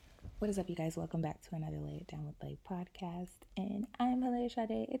What is up, you guys? Welcome back to another Lay It Down with Lay podcast. And I'm Hey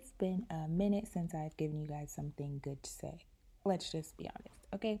Layahbabes. It's been a minute since I've given you guys something good to say. Let's just be honest,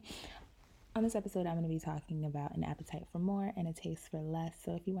 okay? On this episode, I'm going to be talking about an appetite for more and a taste for less.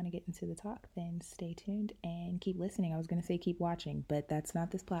 So if you want to get into the talk, then stay tuned and keep listening. I was going to say keep watching, but that's not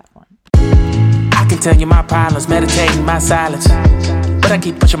this platform. I can tell you my problems, meditating my silence. But I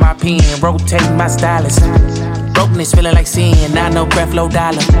keep pushing my pen, rotating my stylus. Brokenness feeling like sin, now no breath, low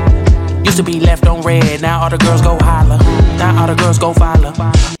dollar. Used to be left on red, now all the girls go holler. Now all the girls go follow.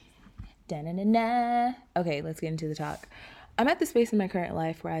 Da-na-na-na. Okay, let's get into the talk. I'm at the space in my current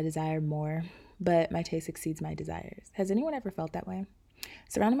life where I desire more, but my taste exceeds my desires. Has anyone ever felt that way?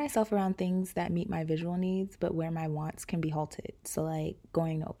 Surrounding myself around things that meet my visual needs, but where my wants can be halted. So like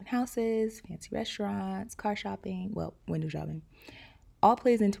going to open houses, fancy restaurants, car shopping, window shopping. All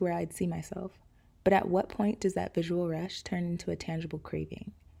plays into where I'd see myself. But at what point does that visual rush turn into a tangible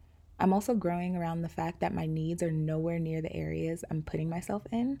craving? I'm also growing around the fact that my needs are nowhere near the areas I'm putting myself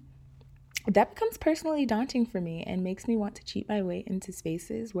in. That becomes personally daunting for me and makes me want to cheat my way into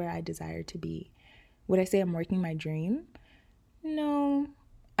spaces where I desire to be. Would I say I'm working my dream? No,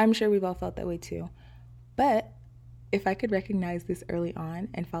 I'm sure we've all felt that way too. But if I could recognize this early on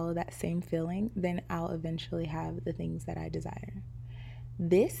and follow that same feeling, then I'll eventually have the things that I desire.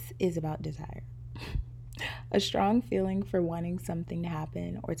 This is about desire. A strong feeling for wanting something to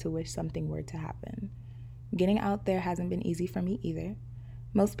happen or to wish something were to happen. Getting out there hasn't been easy for me either.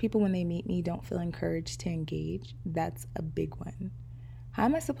 Most people, when they meet me, don't feel encouraged to engage. That's a big one. How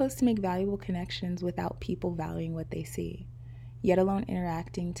am I supposed to make valuable connections without people valuing what they see, yet alone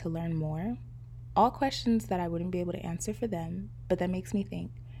interacting to learn more? All questions that I wouldn't be able to answer for them, but that makes me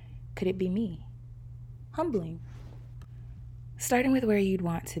think, could it be me? Humbling. Starting with where you'd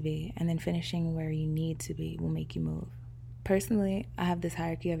want to be and then finishing where you need to be will make you move. Personally, I have this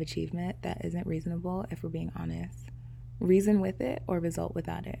hierarchy of achievement that isn't reasonable if we're being honest. Reason with it or result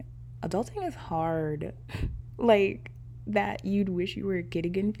without it. Adulting is hard. Like that you'd wish you were a kid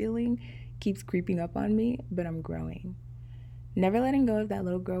again feeling keeps creeping up on me, but I'm growing. Never letting go of that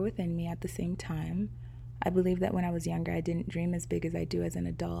little girl within me at the same time. I believe that when I was younger, I didn't dream as big as I do as an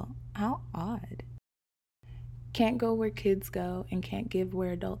adult. How odd. Can't go where kids go and can't give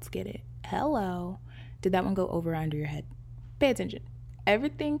where adults get it. Hello. Did that one go over or under your head? Pay attention.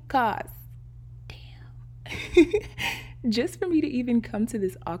 Everything costs. Damn. Just for me to even come to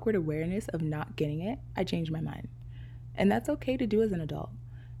this awkward awareness of not getting it, I changed my mind. And that's okay to do as an adult.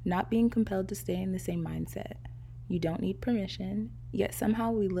 Not being compelled to stay in the same mindset. You don't need permission, yet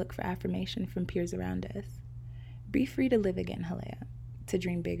somehow we look for affirmation from peers around us. Be free to live again, Halea. To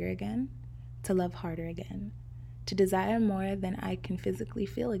dream bigger again. To love harder again. To desire more than I can physically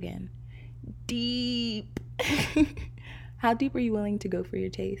feel again. Deep. How deep are you willing to go for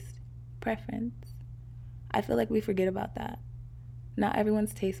your taste? Preference. I feel like we forget about that. Not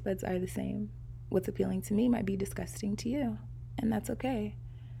everyone's taste buds are the same. What's appealing to me might be disgusting to you, and that's okay.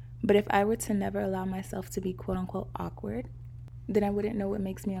 But if I were to never allow myself to be quote-unquote awkward, then I wouldn't know what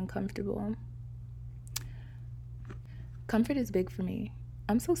makes me uncomfortable. Comfort is big for me.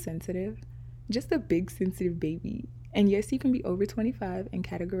 I'm so sensitive. Just a big sensitive baby. And yes, you can be over 25 and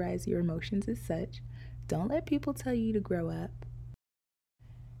categorize your emotions as such. Don't let people tell you to grow up.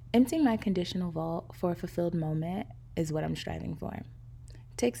 Emptying my conditional vault for a fulfilled moment is what I'm striving for.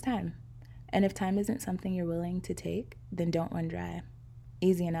 It takes time. And if time isn't something you're willing to take, then don't run dry.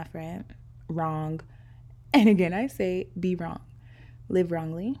 Easy enough, right? Wrong. And again, I say be wrong. Live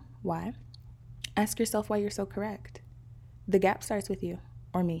wrongly. Why? Ask yourself why you're so correct. The gap starts with you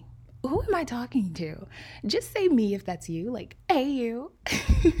or me. Who am I talking to? Just say me if that's you. Like, hey, you.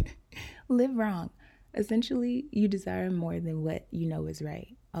 Live wrong. Essentially, you desire more than what you know is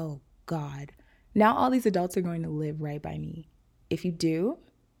right. Oh, God. Now all these adults are going to live right by me. If you do,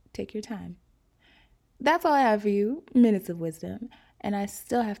 take your time. That's all I have for you. Minutes of wisdom. And I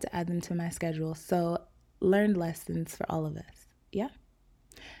still have to add them to my schedule. So learned lessons for all of us. Yeah?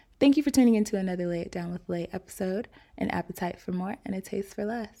 Thank you for tuning into another Lay It Down with Lay episode. An appetite for more and a taste for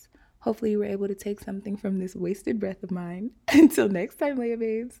less. Hopefully you were able to take something from this wasted breath of mine. Until next time,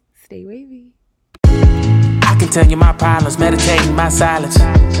 Layahbabes, stay wavy. I can tell you my problems, meditating my silence.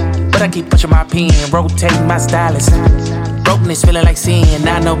 But I keep pushing my pen, rotating my stylus. Brokenness feeling like sin,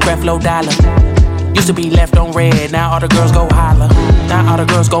 now no breath, low dollar. Used to be left on red, now all the girls go holler. Now all the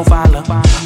girls go follow.